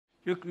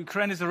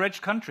Ukraine is a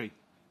rich country.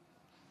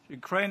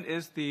 Ukraine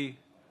is the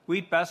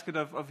wheat basket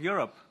of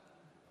Europe,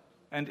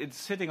 and it's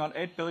sitting on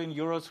 8 billion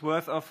euros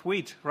worth of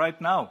wheat right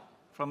now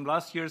from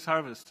last year's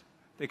harvest.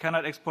 They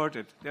cannot export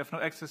it. They have no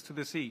access to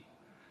the sea.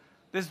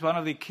 This is one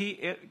of the key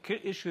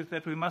issues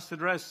that we must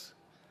address,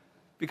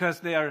 because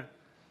they are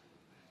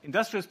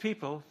industrious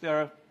people. They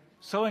are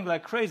sowing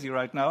like crazy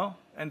right now,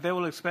 and they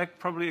will expect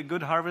probably a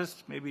good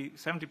harvest, maybe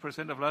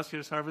 70% of last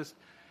year's harvest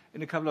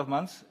in a couple of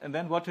months, and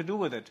then what to do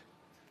with it.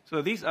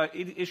 So these are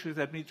issues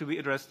that need to be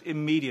addressed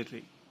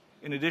immediately,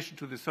 in addition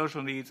to the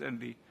social needs and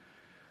the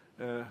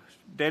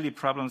daily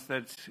problems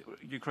that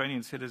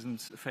Ukrainian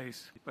citizens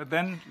face. But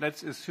then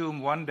let's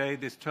assume one day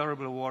this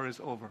terrible war is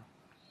over.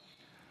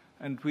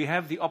 And we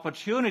have the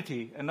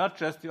opportunity, and not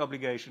just the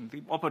obligation,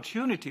 the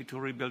opportunity to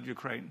rebuild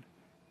Ukraine.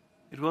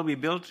 It will be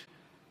built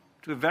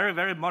to a very,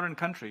 very modern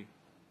country.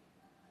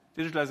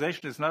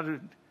 Digitalization is not a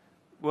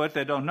word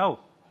they don't know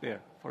there,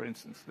 for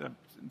instance. They're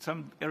in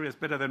some areas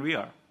better than we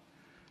are.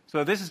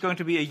 So this is going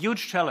to be a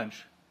huge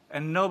challenge,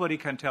 and nobody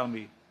can tell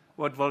me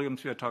what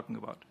volumes we are talking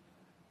about.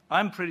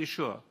 I'm pretty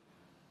sure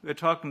we're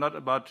talking not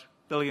about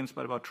billions,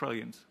 but about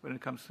trillions when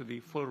it comes to the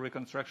full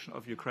reconstruction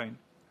of Ukraine.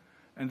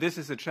 And this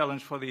is a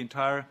challenge for the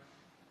entire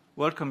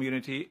world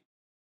community.